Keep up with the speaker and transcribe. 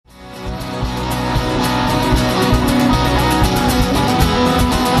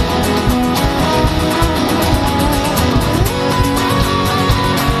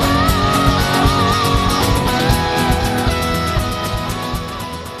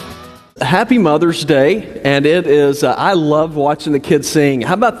Happy Mother's Day, and it is. I love watching the kids sing.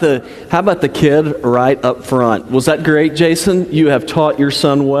 How about the kid right up front? Was that great, Jason? You have taught your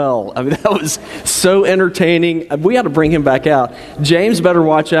son well. I mean, that was so entertaining. We got to bring him back out. James better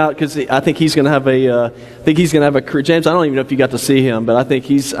watch out because I think he's going to have a. James, I don't even know if you got to see him, but I think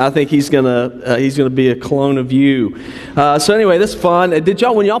he's going to be a clone of you. So anyway, this is fun.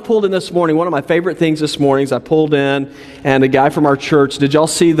 When y'all pulled in this morning? One of my favorite things this morning is I pulled in, and a guy from our church. Did y'all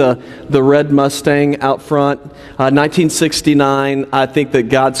see the red Mustang out front? 1969. I think that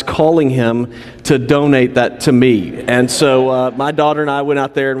God's calling him to donate that to me. And so my daughter and I went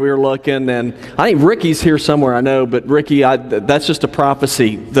out there and we were looking, and I think Ricky's here somewhere, I know, but Ricky, that's just a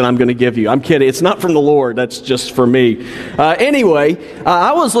prophecy that I'm going to give you. I'm kidding. It's not from the Lord. That's just for me. Anyway,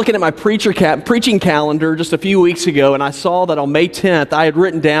 I was looking at my preaching calendar just a few weeks ago, and I saw that on May 10th, I had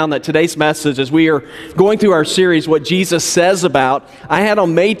written down that today's message, as we are going through our series, What Jesus Says About, I had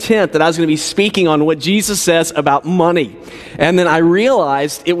on May 10th that I was going to be speaking on what Jesus says about money. And then I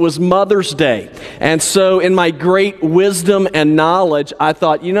realized it was Mother's Day. And so in my great wisdom and knowledge, I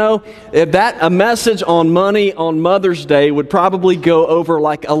thought, if a message on money on Mother's Day would probably go over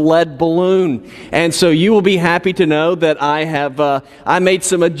like a lead balloon. And so you will be happy to know that I made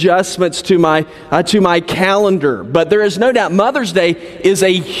some adjustments to my calendar. But there is no doubt Mother's Day is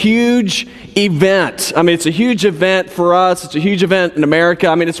a huge event. I mean, it's a huge event for us. It's a huge event in America.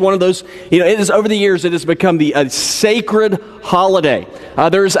 I mean, it's one of those, it is over the years, it has become a sacred holiday.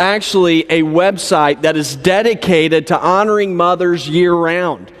 There's actually a website that is dedicated to honoring mothers year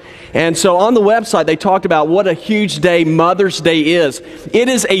round. And so on the website, they talked about what a huge day Mother's Day is. It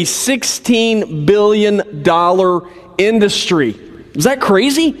is a $16 billion industry. Is that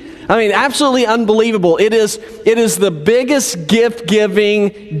crazy? I mean, absolutely unbelievable. It is the biggest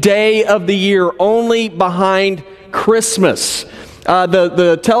gift-giving day of the year, only behind Christmas.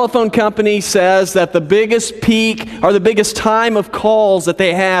 The telephone company says that the biggest peak or the biggest time of calls that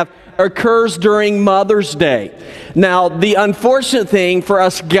they have occurs during Mother's Day. Now, the unfortunate thing for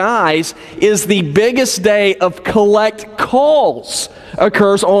us guys is the biggest day of collect calls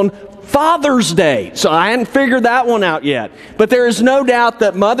occurs on Father's Day. So I hadn't figured that one out yet. But there is no doubt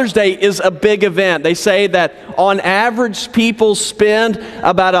that Mother's Day is a big event. They say that on average people spend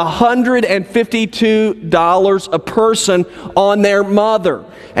about $152 a person on their mother.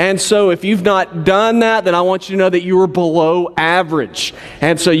 And so if you've not done that, then I want you to know that you are below average.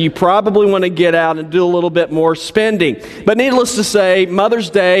 And so you probably want to get out and do a little bit more spending. But needless to say, Mother's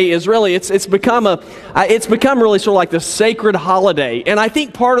Day is really, it's become really sort of like the sacred holiday. And I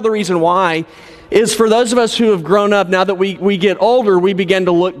think part of the reason why is for those of us who have grown up, now that we get older, we begin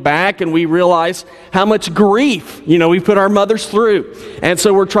to look back and we realize how much grief, we put our mothers through. And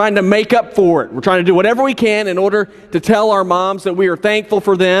so we're trying to make up for it. We're trying to do whatever we can in order to tell our moms that we are thankful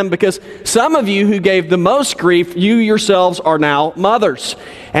for them, because some of you who gave the most grief, you yourselves are now mothers.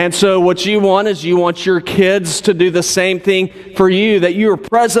 And so what you want is you want your kids to do the same thing for you that you are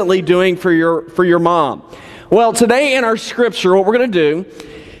presently doing for your mom. Well, today in our scripture, what we're going to do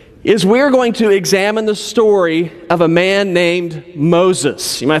is we're going to examine the story of a man named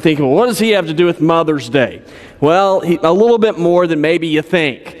Moses. You might think, well, what does he have to do with Mother's Day? Well, a little bit more than maybe you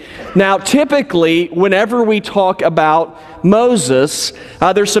think. Now, typically, whenever we talk about Moses,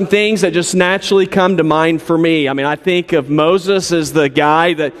 there's some things that just naturally come to mind for me. I mean, I think of Moses as the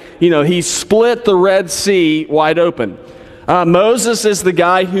guy that, he split the Red Sea wide open. Moses is the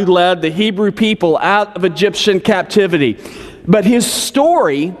guy who led the Hebrew people out of Egyptian captivity. But his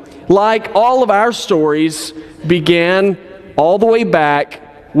story, like all of our stories, began all the way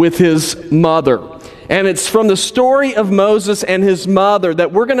back with his mother. And it's from the story of Moses and his mother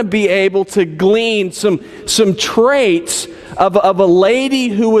that we're going to be able to glean some traits of a lady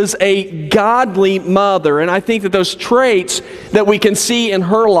who was a godly mother. And I think that those traits that we can see in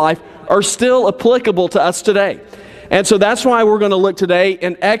her life are still applicable to us today. And so that's why we're going to look today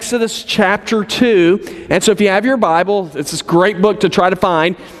in Exodus chapter 2. And so if you have your Bible, it's this great book to try to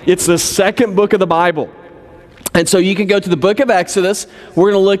find. It's the second book of the Bible. And so you can go to the book of Exodus.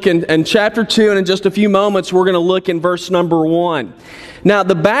 We're going to look in chapter 2, and in just a few moments, we're going to look in verse number 1. Now,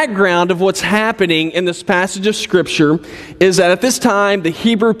 the background of what's happening in this passage of Scripture is that at this time, the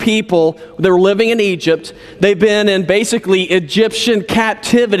Hebrew people, they were living in Egypt. They've been in basically Egyptian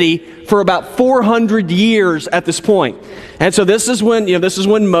captivity for about 400 years at this point. And so this is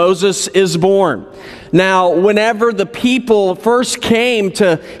when Moses is born. Now, whenever the people first came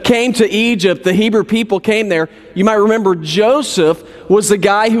to Egypt, the Hebrew people came there, you might remember Joseph was the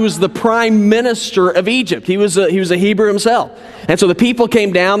guy who was the prime minister of Egypt. He was a Hebrew himself. And so the people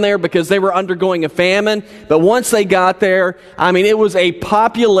came down there because they were undergoing a famine. But once they got there, it was a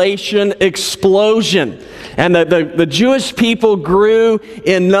population explosion. And the Jewish people grew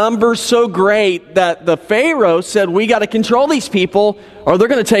in numbers so great that the Pharaoh said, we got to control these people or they're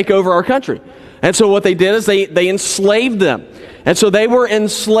going to take over our country. And so what they did is they enslaved them. And so they were in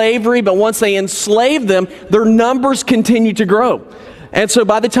slavery, but once they enslaved them, their numbers continued to grow. And so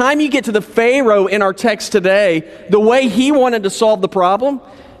by the time you get to the Pharaoh in our text today, the way he wanted to solve the problem,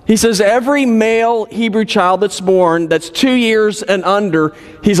 he says every male Hebrew child that's born, that's 2 years and under,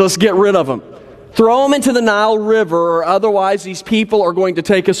 he says, let's get rid of them. Throw them into the Nile River, or otherwise these people are going to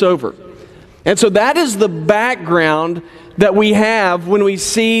take us over. And so that is the background that we have when we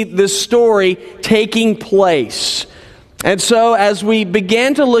see this story taking place. And so as we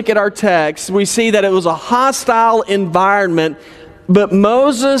began to look at our text, we see that it was a hostile environment, but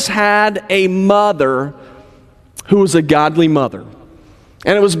Moses had a mother who was a godly mother.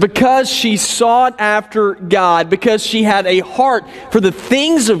 And it was because she sought after God, because she had a heart for the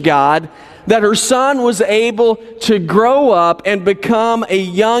things of God, that her son was able to grow up and become a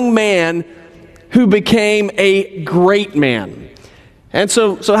young man who became a great man. And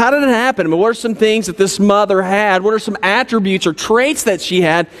so how did it happen? What are some things that this mother had? What are some attributes or traits that she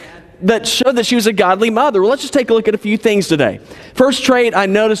had that showed that she was a godly mother? Well, let's just take a look at a few things today. First trait I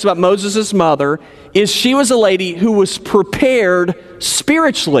noticed about Moses' mother is she was a lady who was prepared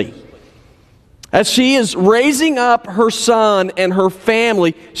spiritually. As she is raising up her son and her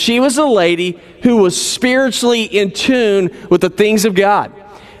family, she was a lady who was spiritually in tune with the things of God.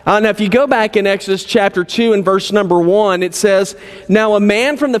 Now, if you go back in Exodus chapter 2 and verse number 1, it says, now a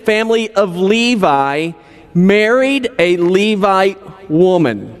man from the family of Levi married a Levite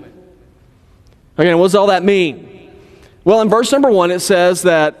woman. Okay, what does all that mean? Well, in verse number 1, it says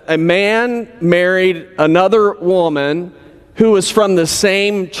that a man married another woman who was from the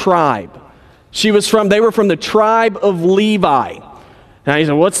same tribe. They were from the tribe of Levi. Now you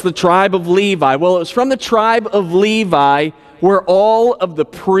say, what's the tribe of Levi? Well, it was from the tribe of Levi where all of the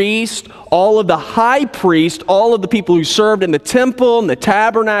priests, all of the high priests, all of the people who served in the temple and the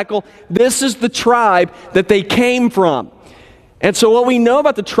tabernacle, this is the tribe that they came from. And so what we know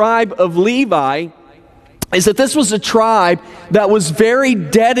about the tribe of Levi is that this was a tribe that was very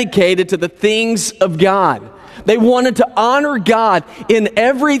dedicated to the things of God. They wanted to honor God in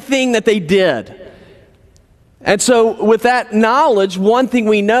everything that they did. And so with that knowledge, one thing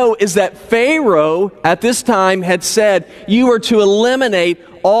we know is that Pharaoh at this time had said, you are to eliminate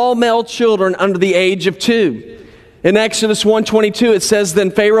all male children under the age of 2. In Exodus 1:22, it says,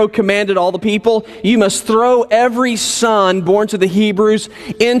 then Pharaoh commanded all the people, you must throw every son born to the Hebrews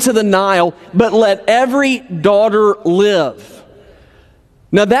into the Nile, but let every daughter live.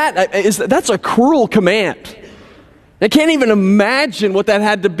 Now that's a cruel command. I can't even imagine what that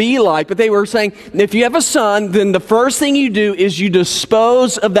had to be like, but they were saying, if you have a son, then the first thing you do is you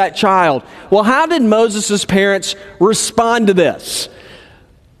dispose of that child. Well, how did Moses' parents respond to this?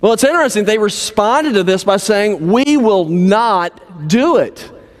 Well, it's interesting. They responded to this by saying, we will not do it.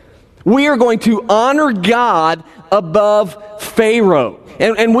 We are going to honor God above Pharaoh.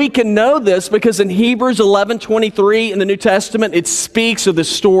 And we can know this because in Hebrews 11:23 in the New Testament, it speaks of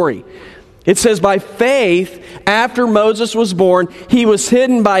this story. It says, by faith, after Moses was born, he was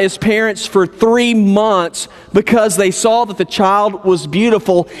hidden by his parents for 3 months because they saw that the child was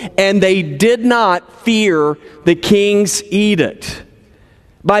beautiful and they did not fear the king's edict.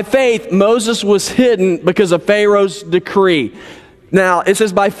 By faith, Moses was hidden because of Pharaoh's decree. Now, it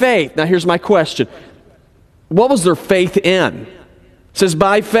says by faith. Now, here's my question. What was their faith in? It says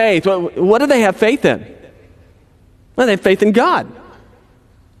by faith. What did they have faith in? Well, they had faith in God.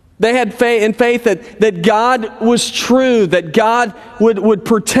 They had faith that God was true, that God would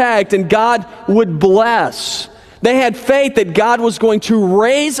protect and God would bless. They had faith that God was going to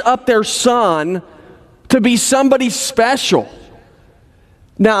raise up their son to be somebody special.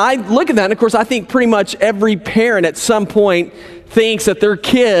 Now, I look at that, and of course, I think pretty much every parent at some point thinks that their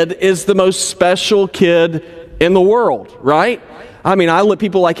kid is the most special kid in the world, right? I look at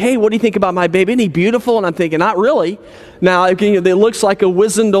people like, hey, what do you think about my baby? Isn't he beautiful? And I'm thinking, not really. Now, it looks like a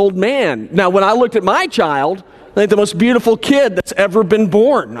wizened old man. Now, when I looked at my child, I think the most beautiful kid that's ever been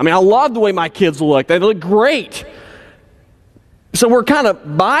born. I love the way my kids look. They look great. So we're kind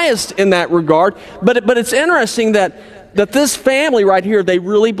of biased in that regard. But it's interesting that that this family right here, they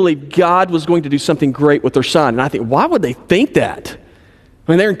really believed God was going to do something great with their son. And I think, why would they think that?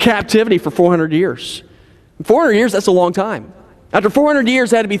 I mean, they're in captivity for 400 years. 400 years, that's a long time. After 400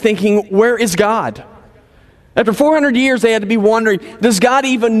 years, they had to be thinking, where is God? After 400 years, they had to be wondering, does God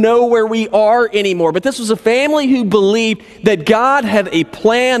even know where we are anymore? But this was a family who believed that God had a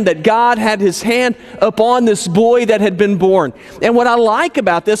plan, that God had his hand upon this boy that had been born. And what I like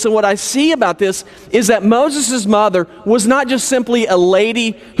about this and what I see about this is that Moses' mother was not just simply a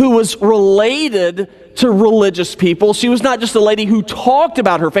lady who was related to religious people. She was not just a lady who talked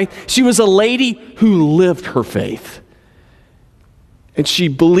about her faith. She was a lady who lived her faith. And she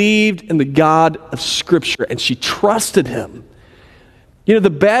believed in the God of Scripture, and she trusted him. You know, the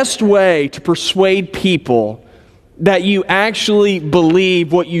best way to persuade people that you actually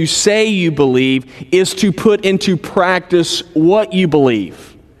believe what you say you believe is to put into practice what you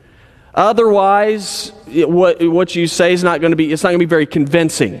believe. Otherwise, what you say is not going to be very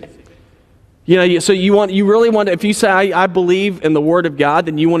convincing. You know, so you really want to, if you say, I believe in the Word of God,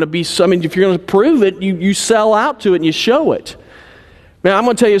 then you want to be, if you're going to prove it, you sell out to it and you show it. Now, I'm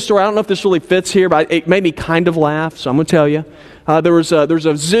going to tell you a story. I don't know if this really fits here, but it made me kind of laugh, so I'm going to tell you. There's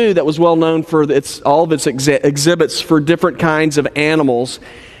a zoo that was well known for all of its exhibits for different kinds of animals.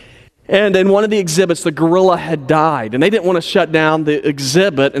 And in one of the exhibits, the gorilla had died. And they didn't want to shut down the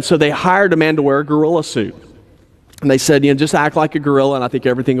exhibit, and so they hired a man to wear a gorilla suit. And they said, just act like a gorilla, and I think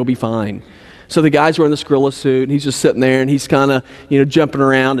everything will be fine. So the guy's wearing this gorilla suit, and he's just sitting there, and he's kind of, jumping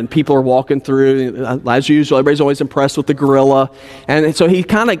around, and people are walking through. As usual, everybody's always impressed with the gorilla. And so he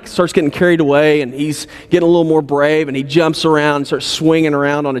kind of starts getting carried away, and he's getting a little more brave, and he jumps around and starts swinging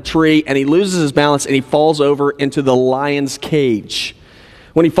around on a tree, and he loses his balance, and he falls over into the lion's cage.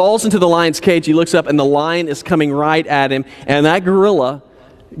 When he falls into the lion's cage, he looks up, and the lion is coming right at him, and that gorilla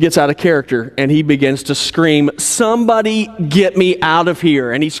gets out of character, and he begins to scream, "Somebody get me out of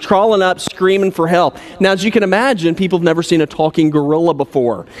here." And he's crawling up, screaming for help. Now, as you can imagine, people have never seen a talking gorilla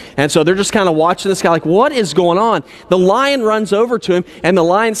before. And so they're just kind of watching this guy like, what is going on? The lion runs over to him, and the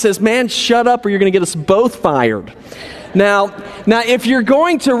lion says, "Man, shut up or you're going to get us both fired." Now, if you're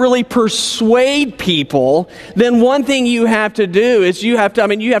going to really persuade people, then one thing you have to do is you have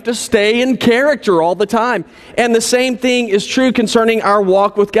to stay in character all the time. And the same thing is true concerning our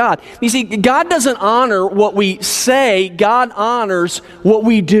walk with God. You see, God doesn't honor what we say, God honors what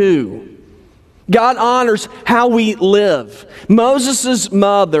we do. God honors how we live. Moses'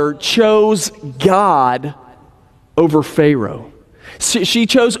 mother chose God over Pharaoh. She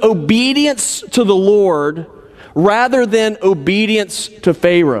chose obedience to the Lord rather than obedience to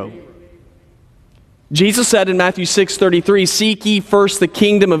Pharaoh. Jesus said in Matthew 6:33, "Seek ye first the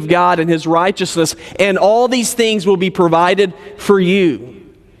kingdom of God and his righteousness, and all these things will be provided for you."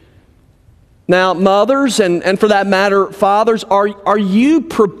 Now, mothers, and for that matter, fathers, are you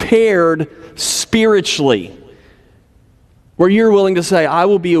prepared spiritually where you're willing to say, I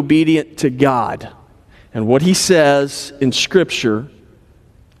will be obedient to God and what he says in Scripture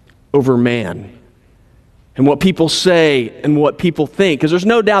over man? And what people say and what people think, because there's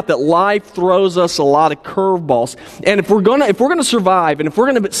no doubt that life throws us a lot of curveballs. And if we're gonna survive, and if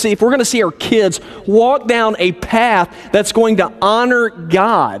we're gonna see our kids walk down a path that's going to honor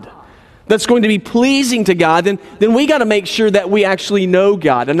God, that's going to be pleasing to God, then we got to make sure that we actually know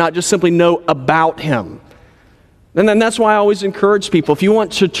God and not just simply know about him. And then that's why I always encourage people: if you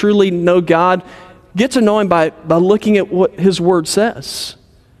want to truly know God, get to know him by looking at what his word says.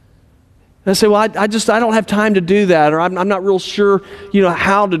 And I say, well, I don't have time to do that, or I'm not real sure,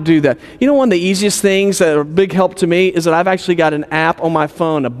 how to do that. One of the easiest things that are a big help to me is that I've actually got an app on my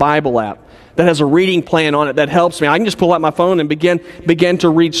phone, a Bible app, that has a reading plan on it that helps me. I can just pull out my phone and begin to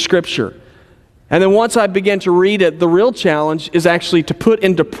read Scripture. And then once I begin to read it, the real challenge is actually to put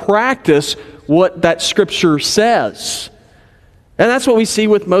into practice what that Scripture says. And that's what we see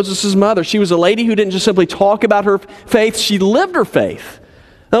with Moses' mother. She was a lady who didn't just simply talk about her faith, she lived her faith.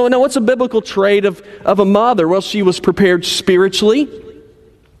 Now, what's a biblical trait of a mother? Well, she was prepared spiritually.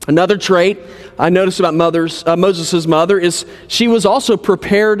 Another trait I noticed about Moses' mother is she was also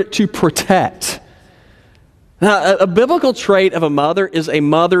prepared to protect. Now, a biblical trait of a mother is a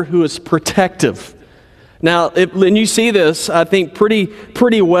mother who is protective. Now, and you see this, I think,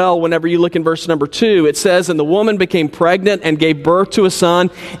 pretty well whenever you look in verse number 2. It says, "And the woman became pregnant and gave birth to a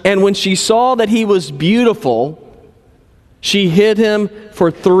son, and when she saw that he was beautiful, she hid him for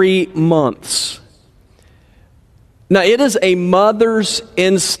 3 months." Now, it is a mother's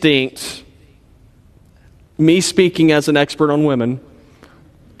instinct, me speaking as an expert on women,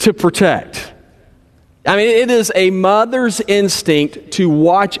 to protect. It is a mother's instinct to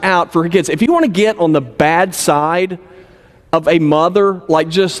watch out for her kids. If you want to get on the bad side of a mother,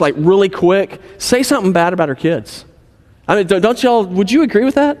 just really quick, say something bad about her kids? I mean, don't y'all, would you agree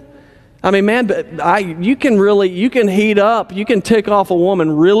with that? I mean, man, you can heat up, you can tick off a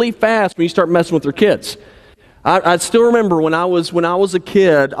woman really fast when you start messing with her kids. I still remember when I was a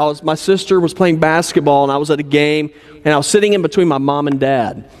kid, my sister was playing basketball and I was at a game and I was sitting in between my mom and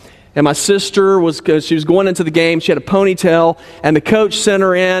dad. And my sister she was going into the game, she had a ponytail, and the coach sent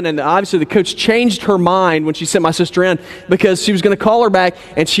her in, and obviously the coach changed her mind when she sent my sister in because she was going to call her back,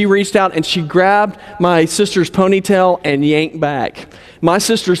 and she reached out and she grabbed my sister's ponytail and yanked back. My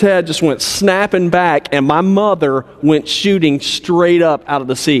sister's head just went snapping back, and my mother went shooting straight up out of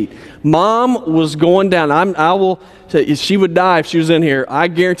the seat. Mom was going down. I will tell you, she would die if she was in here. I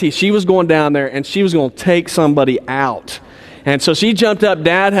guarantee she was going down there, and she was going to take somebody out. And so she jumped up.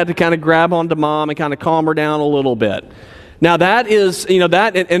 Dad had to kind of grab onto Mom and kind of calm her down a little bit. Now that is, and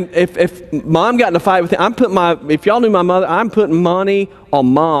if Mom got in a fight with him, if y'all knew my mother, I'm putting money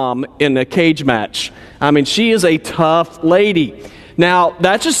on Mom in a cage match. I mean, she is a tough lady. Now,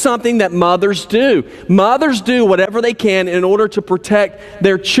 that's just something that mothers do. Mothers do whatever they can in order to protect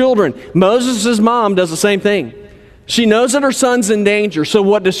their children. Moses' mom does the same thing. She knows that her son's in danger, so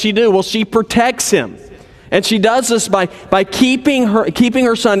what does she do? Well, she protects him. And she does this by keeping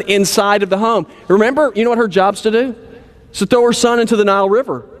her son inside of the home. Remember, you know what her job's to do? It's to throw her son into the Nile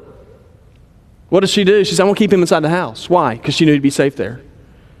River. What does she do? She says, I want to keep him inside the house. Why? Because she knew he'd be safe there.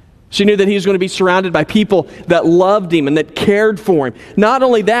 She knew that he was going to be surrounded by people that loved him and that cared for him. Not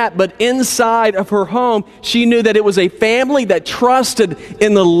only that, but inside of her home, she knew that it was a family that trusted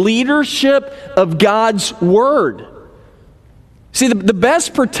in the leadership of God's Word. See, the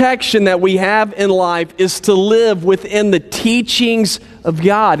best protection that we have in life is to live within the teachings of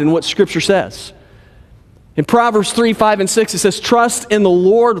God and what Scripture says. In Proverbs 3, 5, and 6, it says, trust in the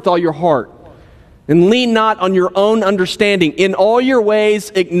Lord with all your heart and lean not on your own understanding. In all your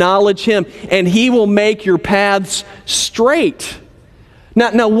ways acknowledge Him, and He will make your paths straight.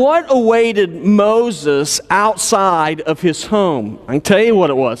 Now, what awaited Moses outside of his home? I can tell you what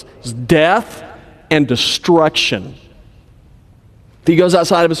it was. It was death and destruction. If he goes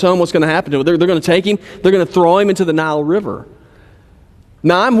outside of his home, what's going to happen to him? They're going to take him, they're going to throw him into the Nile River.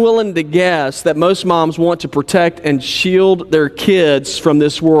 Now, I'm willing to guess that most moms want to protect and shield their kids from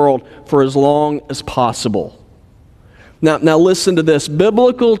this world for as long as possible. Now listen to this.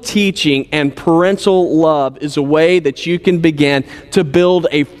 Biblical teaching and parental love is a way that you can begin to build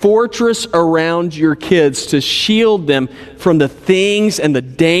a fortress around your kids to shield them from the things and the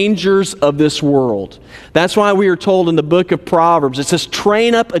dangers of this world. That's why we are told in the book of Proverbs, it says,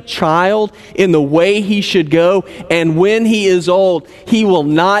 train up a child in the way he should go, and when he is old, he will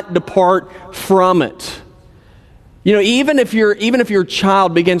not depart from it. You know, even if your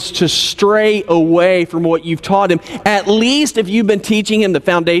child begins to stray away from what you've taught him, at least if you've been teaching him the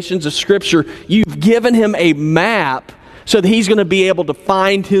foundations of Scripture, you've given him a map so that he's going to be able to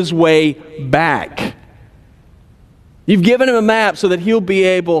find his way back. You've given him a map so that he'll be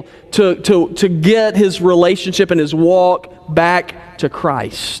able to get his relationship and his walk back to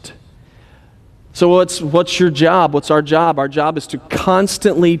Christ. So what's your job? What's our job? Our job is to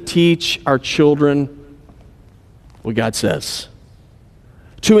constantly teach our children what God says.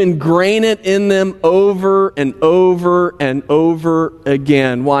 To ingrain it in them over and over and over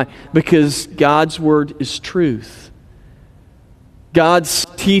again. Why? Because God's Word is truth. God's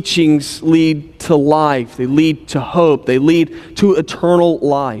teachings lead to life. They lead to hope. They lead to eternal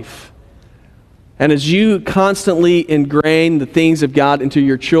life. And as you constantly ingrain the things of God into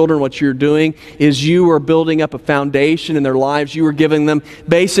your children, what you're doing is you are building up a foundation in their lives. You are giving them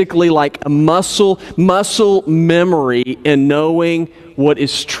basically like a muscle memory in knowing what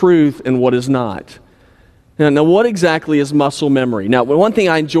is truth and what is not. Now, what exactly is muscle memory? Now, one thing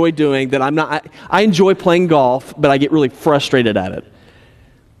I enjoy doing I enjoy playing golf, but I get really frustrated at it.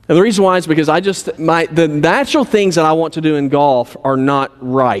 And the reason why is because the natural things that I want to do in golf are not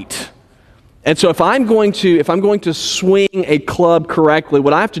right. And so if I'm going to swing a club correctly,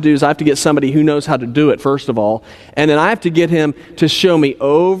 what I have to do is I have to get somebody who knows how to do it, first of all, and then I have to get him to show me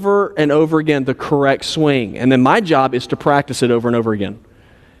over and over again the correct swing. And then my job is to practice it over and over again.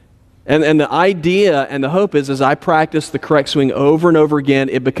 And the idea and the hope is as I practice the correct swing over and over again,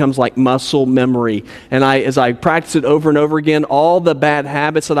 it becomes like muscle memory. And as I practice it over and over again, all the bad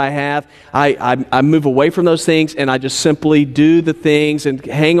habits that I have, I move away from those things and I just simply do the things and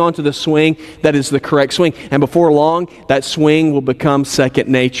hang on to the swing that is the correct swing. And before long, that swing will become second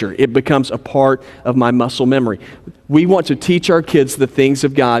nature. It becomes a part of my muscle memory. We want to teach our kids the things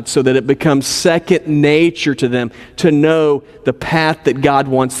of God so that it becomes second nature to them to know the path that God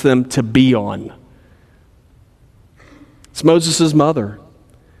wants them to be on. It's Moses' mother.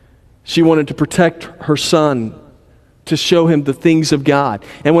 She wanted to protect her son, to show him the things of God.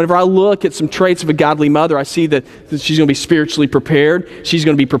 And whenever I look at some traits of a godly mother, I see that she's going to be spiritually prepared. She's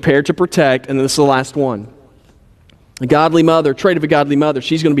going to be prepared to protect. And then this is the last one. A godly mother, trait of a godly mother,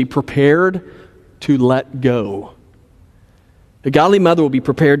 she's going to be prepared to let go. A godly mother will be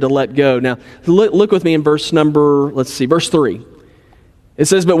prepared to let go. Now, look with me in verse 3. It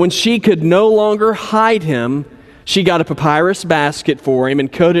says, "But when she could no longer hide him, she got a papyrus basket for him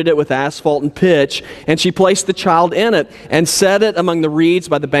and coated it with asphalt and pitch, and she placed the child in it and set it among the reeds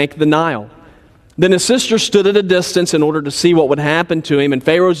by the bank of the Nile. Then his sister stood at a distance in order to see what would happen to him, and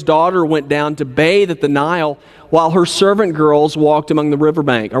Pharaoh's daughter went down to bathe at the Nile while her servant girls walked along the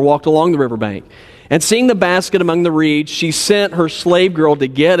riverbank. And seeing the basket among the reeds, she sent her slave girl to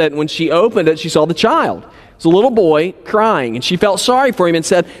get it, and when she opened it, she saw the child. It was a little boy crying, and she felt sorry for him and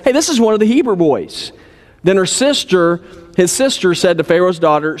said, 'Hey, this is one of the Hebrew boys.' Then his sister said to Pharaoh's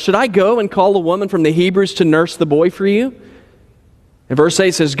daughter, 'Should I go and call a woman from the Hebrews to nurse the boy for you?' And verse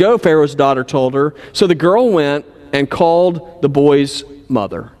 8 says, 'Go,' Pharaoh's daughter told her. So the girl went and called the boy's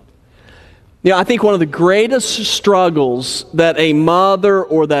mother." I think one of the greatest struggles that a mother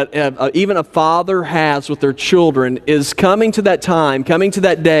or that even a father has with their children is coming to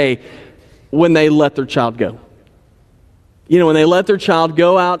that day when they let their child go. When they let their child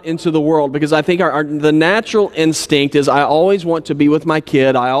go out into the world, because I think the natural instinct is I always want to be with my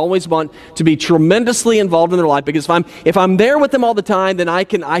kid. I always want to be tremendously involved in their life, because if I'm there with them all the time, then I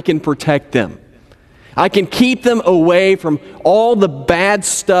can protect them. I can keep them away from all the bad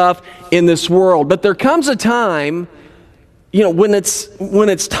stuff in this world. But there comes a time, when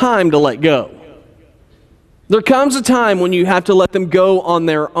it's time to let go. There comes a time when you have to let them go on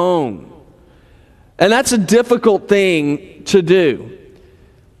their own. And that's a difficult thing to do.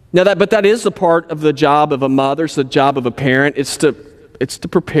 But that is the part of the job of a mother. It's the job of a parent. It's to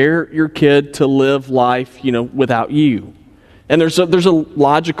prepare your kid to live life, without you. And there's a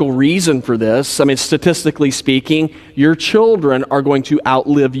logical reason for this. Statistically speaking, your children are going to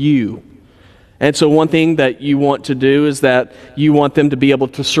outlive you. And so one thing that you want to do is that you want them to be able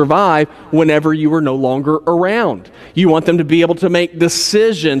to survive whenever you are no longer around. You want them to be able to make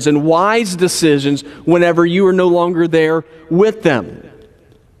decisions and wise decisions whenever you are no longer there with them.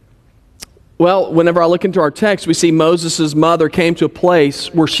 Well, whenever I look into our text, we see Moses' mother came to a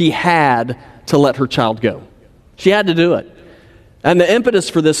place where she had to let her child go. She had to do it. And the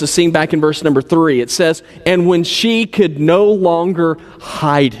impetus for this is seen back in verse number 3. It says, "And when she could no longer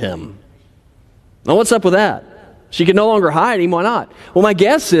hide him." Now, what's up with that? She could no longer hide him. Why not? Well, my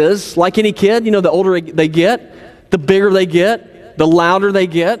guess is, like any kid, the older they get, the bigger they get, the louder they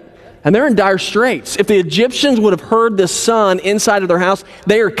get, and they're in dire straits. If the Egyptians would have heard this son inside of their house,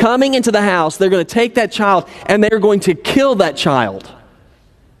 they are coming into the house, they're going to take that child, and they're going to kill that child.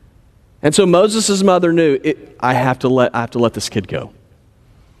 And so Moses' mother knew, I have to let this kid go.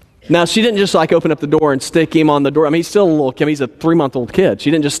 Now, she didn't just open up the door and stick him on the door. He's still a little kid. He's a 3-month-old kid. She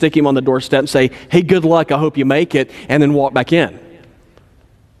didn't just stick him on the doorstep and say, "Hey, good luck, I hope you make it," and then walk back in.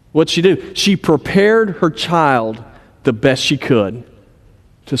 What'd she do? She prepared her child the best she could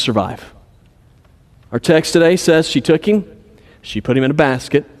to survive. Our text today says she took him, she put him in a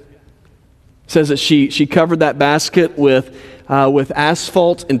basket. It says that she covered that basket with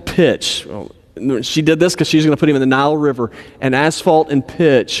asphalt and pitch. She did this because she was going to put him in the Nile River, and asphalt and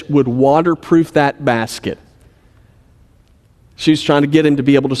pitch would waterproof that basket. She was trying to get him to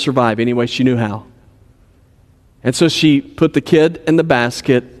be able to survive any way she knew how. And so she put the kid in the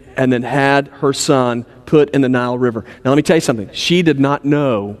basket and then had her son put in the Nile River. Now let me tell you something. She did not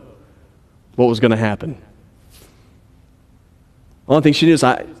know what was going to happen. The only thing she knew is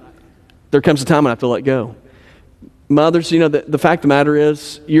there comes a time I have to let go. Mothers, the fact of the matter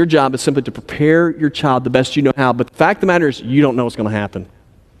is, your job is simply to prepare your child the best you know how. But the fact of the matter is, you don't know what's going to happen.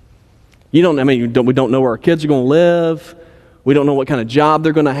 We don't know where our kids are going to live. We don't know what kind of job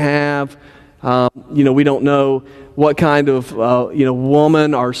they're going to have. We don't know what kind of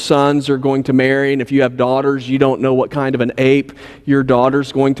woman our sons are going to marry. And if you have daughters, you don't know what kind of an ape your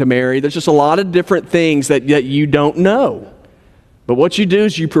daughter's going to marry. There's just a lot of different things that you don't know. But what you do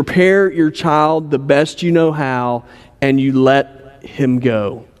is you prepare your child the best you know how, and you let him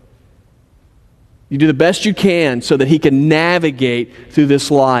go. You do the best you can so that he can navigate through this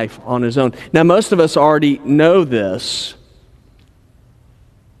life on his own. Now, most of us already know this,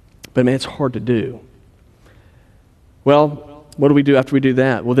 but man, it's hard to do. Well, what do we do after we do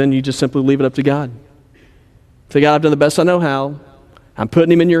that? Well, then you just simply leave it up to God. Say, God, I've done the best I know how. I'm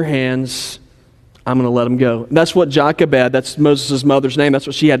putting him in your hands. I'm going to let him go. And that's what Jochebed, that's Moses' mother's name, that's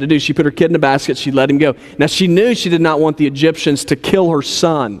what she had to do. She put her kid in a basket, she let him go. Now she knew she did not want the Egyptians to kill her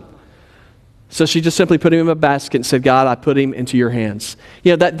son. So she just simply put him in a basket and said, God, I put him into your hands.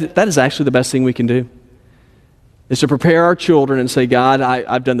 You know, that is actually the best thing we can do, is to prepare our children and say, God,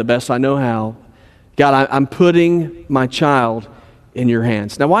 I've done the best I know how. God, I'm putting my child in your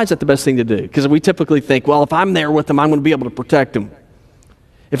hands. Now, why is that the best thing to do? Because we typically think, well, if I'm there with them, I'm going to be able to protect them.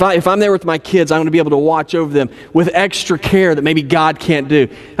 If I'm there with my kids, I'm going to be able to watch over them with extra care that maybe God can't do.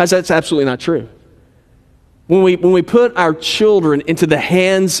 That's absolutely not true. When we put our children into the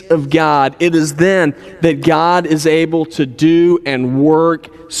hands of God, it is then that God is able to do and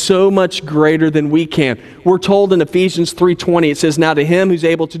work so much greater than we can. We're told in Ephesians 3:20, it says, now to him who's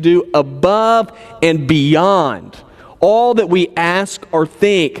able to do above and beyond all that we ask or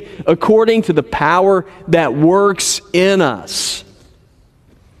think, according to the power that works in us.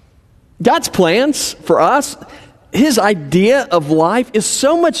 God's plans for us, his idea of life is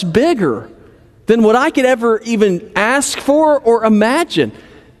so much bigger than what I could ever even ask for or imagine.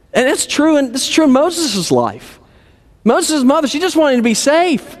 And it's true in Moses' life. Moses' mother, she just wanted to be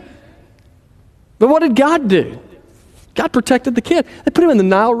safe. But what did God do? God protected the kid. They put him in the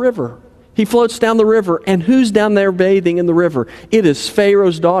Nile River. He floats down the river, and who's down there bathing in the river? It is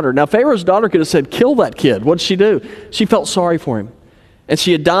Pharaoh's daughter. Now, Pharaoh's daughter could have said, kill that kid. What did she do? She felt sorry for him. And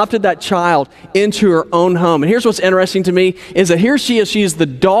she adopted that child into her own home. And here's what's interesting to me, is that here she is the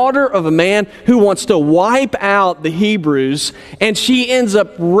daughter of a man who wants to wipe out the Hebrews, and she ends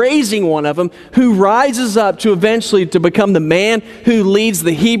up raising one of them who rises up to eventually to become the man who leads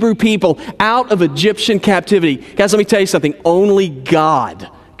the Hebrew people out of Egyptian captivity. Guys, let me tell you something. Only God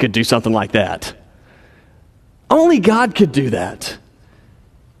could do something like that. Only God could do that.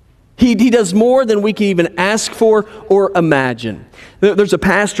 He does more than we can even ask for or imagine. There's a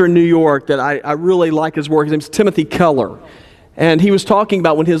pastor in New York that I really like his work. His name's Timothy Keller. And he was talking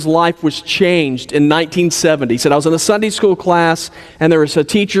about when his life was changed in 1970. He said, I was in a Sunday school class, and there was a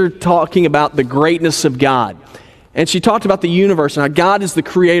teacher talking about the greatness of God. And she talked about the universe and how God is the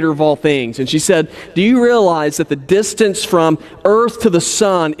creator of all things. And she said, do you realize that the distance from Earth to the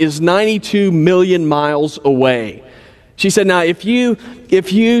sun is 92 million miles away? She said, now, if you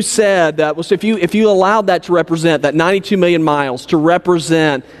said that, if you allowed that to represent, that 92 million miles to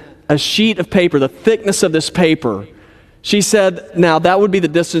represent a sheet of paper, the thickness of this paper, she said, now that would be the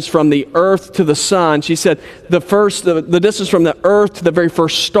distance from the earth to the sun. She said, the distance from the earth to the very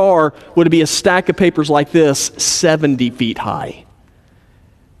first star would be a stack of papers like this, 70 feet high.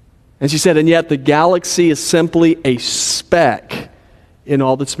 And she said, and yet the galaxy is simply a speck in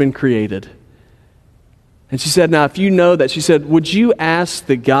all that's been created. And she said, now, if you know that, she said, would you ask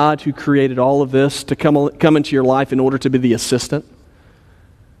the God who created all of this to come into your life in order to be the assistant?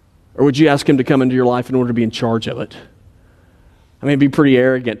 Or would you ask him to come into your life in order to be in charge of it? I mean, it'd be pretty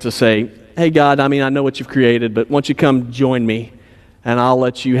arrogant to say, hey, God, I know what you've created, but why don't you come join me, and I'll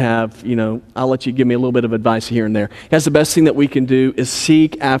let you give me a little bit of advice here and there. Guys, the best thing that we can do is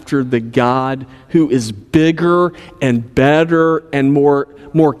seek after the God who is bigger and better and more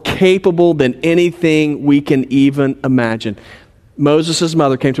capable than anything we can even imagine. Moses'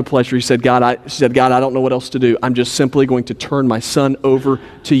 mother came to a place where she said, God, I don't know what else to do. I'm just simply going to turn my son over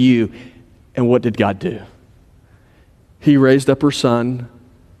to you. And what did God do? He raised up her son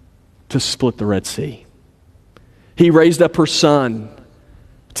to split the Red Sea. He raised up her son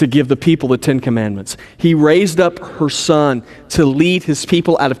to give the people the Ten Commandments. He raised up her son to lead his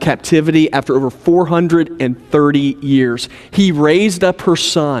people out of captivity after over 430 years. He raised up her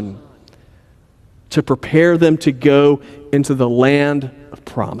son to prepare them to go into the land of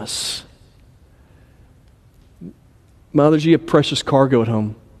promise. Mothers, you have precious cargo at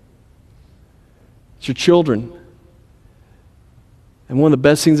home. It's your children. And one of the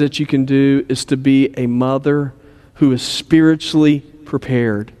best things that you can do is to be a mother who is spiritually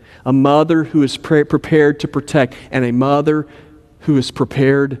prepared, a mother who is prepared to protect, and a mother who is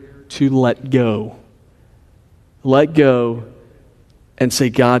prepared to let go. Let go and say,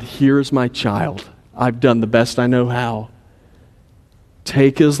 God, here is my child. I've done the best I know how.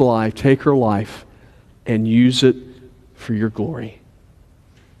 Take his life, take her life, and use it for your glory.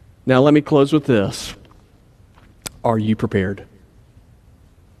 Now let me close with this. Are you prepared?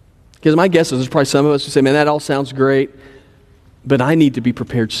 Because my guess is there's probably some of us who say, man, that all sounds great, but I need to be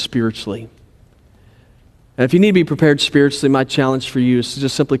prepared spiritually. And if you need to be prepared spiritually, my challenge for you is to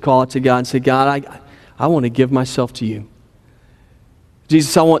just simply call out to God and say, God, I want to give myself to you.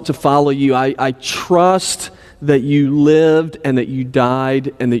 Jesus, I want to follow you. I trust that you lived and that you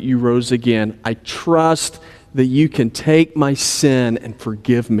died and that you rose again. I trust that you can take my sin and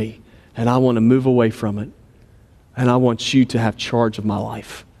forgive me and I want to move away from it, and I want you to have charge of my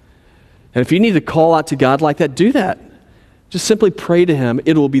life. And if you need to call out to God like that, do that. Just simply pray to him.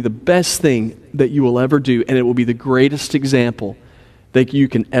 It will be the best thing that you will ever do, and it will be the greatest example that you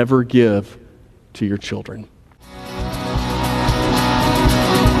can ever give to your children.